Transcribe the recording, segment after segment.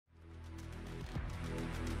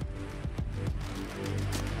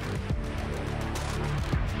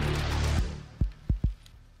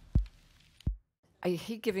I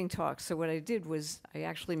hate giving talks, so what I did was I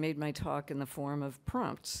actually made my talk in the form of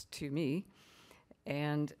prompts to me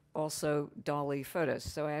and also Dolly photos.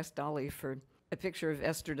 So I asked Dolly for a picture of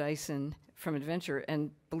Esther Dyson from Adventure,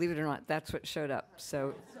 and believe it or not, that's what showed up.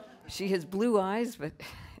 So she has blue eyes, but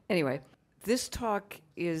anyway, this talk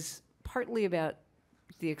is partly about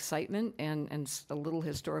the excitement and a little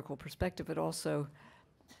historical perspective, but also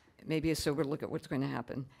maybe a sober look at what's going to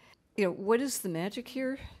happen. You know, what is the magic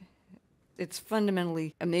here? It's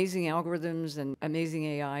fundamentally amazing algorithms and amazing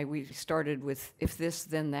AI. We started with if this,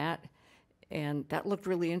 then that, and that looked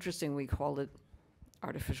really interesting. We called it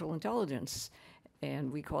artificial intelligence,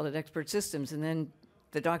 and we called it expert systems, and then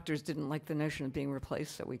the doctors didn't like the notion of being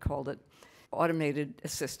replaced, so we called it automated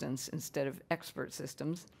assistance instead of expert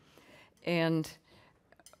systems. And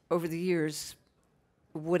over the years,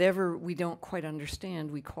 whatever we don't quite understand,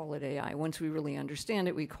 we call it AI. Once we really understand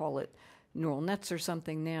it, we call it neural nets or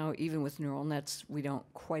something. Now, even with neural nets, we don't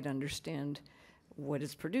quite understand what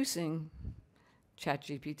it's producing,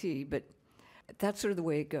 ChatGPT, but that's sort of the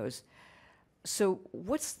way it goes. So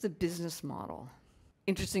what's the business model?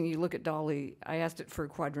 Interesting, you look at Dolly, I asked it for a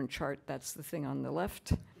quadrant chart, that's the thing on the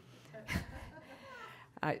left.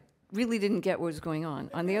 I really didn't get what was going on.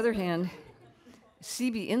 On the other hand,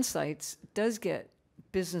 CB Insights does get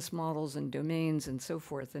business models and domains and so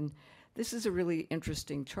forth, and this is a really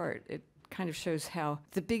interesting chart. It kind of shows how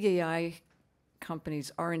the big AI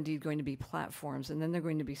companies are indeed going to be platforms, and then they're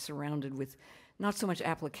going to be surrounded with not so much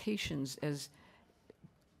applications as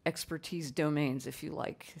expertise domains, if you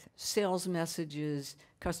like. Sales messages,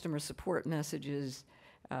 customer support messages,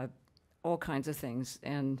 all kinds of things.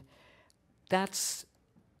 And that's,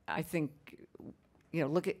 I think, you know,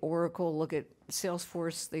 look at Oracle, look at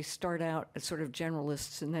Salesforce, they start out as sort of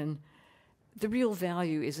generalists, and then the real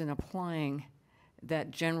value is in applying that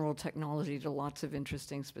general technology to lots of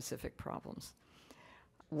interesting specific problems.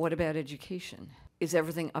 What about education? Is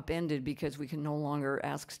everything upended because we can no longer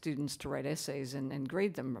ask students to write essays and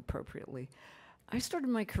grade them appropriately? I started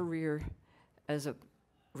my career as a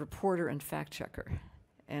reporter and fact checker,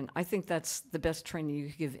 and I think that's the best training you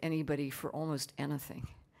could give anybody for almost anything.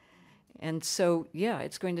 And so, yeah,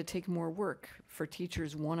 it's going to take more work for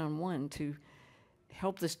teachers one-on-one to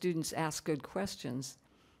help the students ask good questions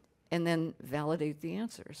and then validate the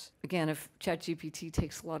answers. Again, if ChatGPT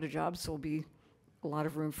takes a lot of jobs, there'll be a lot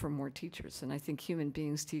of room for more teachers. And I think human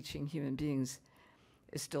beings teaching human beings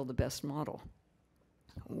is still the best model.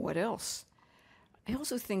 What else? I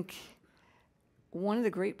also think one of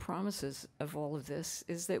the great promises of all of this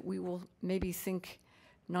is that we will maybe think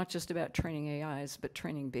not just about training AIs, but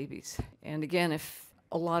training babies. And again, if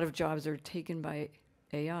a lot of jobs are taken by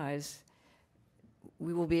AIs,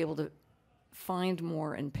 we will be able to find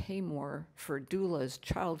more and pay more for doulas,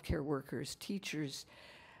 childcare workers, teachers,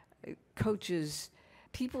 coaches,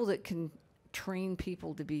 people that can train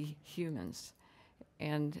people to be humans.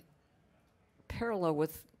 And parallel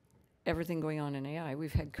with everything going on in AI,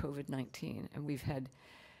 we've had COVID-19, and we've had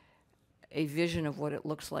a vision of what it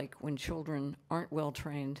looks like when children aren't well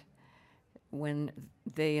trained, when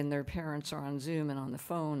they and their parents are on Zoom and on the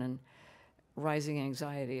phone, and rising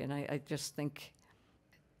anxiety. And I just think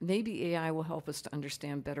maybe AI will help us to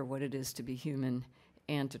understand better what it is to be human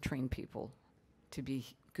and to train people to be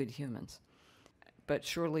good humans. But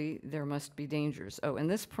surely there must be dangers. Oh, and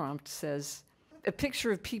this prompt says a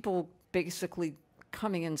picture of people basically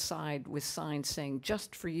coming inside with signs saying,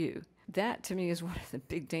 just for you. That, to me, is one of the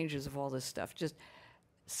big dangers of all this stuff. Just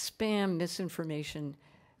spam, misinformation,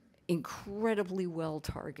 incredibly well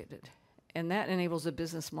targeted. And that enables a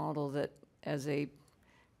business model that, as a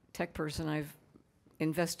tech person, I've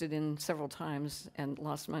invested in several times and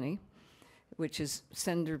lost money, which is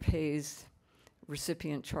sender pays,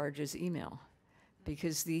 recipient charges email.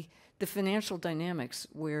 Because the financial dynamics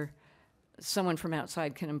where someone from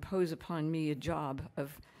outside can impose upon me a job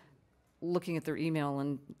of looking at their email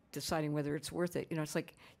and deciding whether it's worth it. You know, it's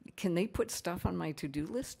like, can they put stuff on my to-do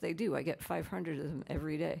list? They do. I get 500 of them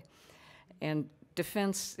every day. And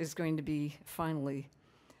defense is going to be, finally,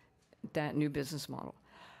 that new business model.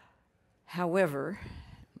 However,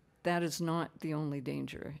 that is not the only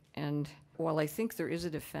danger. And while I think there is a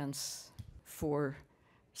defense for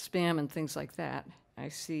spam and things like that, I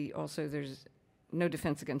see also there's no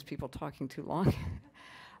defense against people talking too long.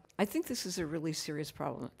 I think this is a really serious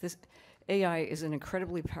problem. This AI is an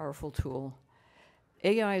incredibly powerful tool.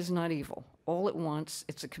 AI is not evil. All it wants,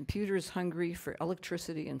 it's a computer is hungry for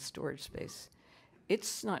electricity and storage space.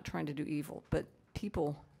 It's not trying to do evil, but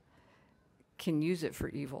people can use it for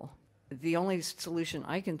evil. The only solution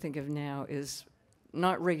I can think of now is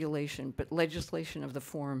not regulation, but legislation of the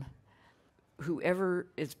form whoever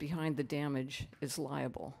is behind the damage is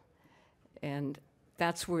liable. And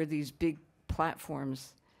that's where these big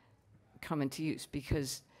platforms come into use,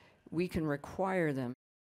 because we can require them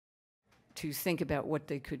to think about what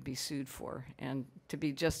they could be sued for and to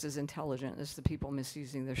be just as intelligent as the people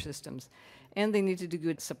misusing their systems. And they need to do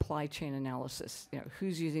good supply chain analysis. You know,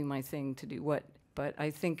 who's using my thing to do what? But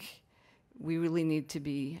I think we really need to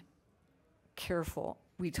be careful.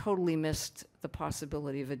 We totally missed the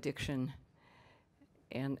possibility of addiction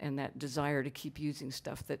and that desire to keep using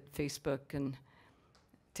stuff that Facebook and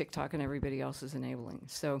TikTok and everybody else is enabling.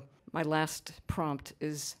 So my last prompt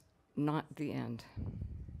is not the end.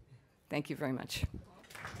 Thank you very much.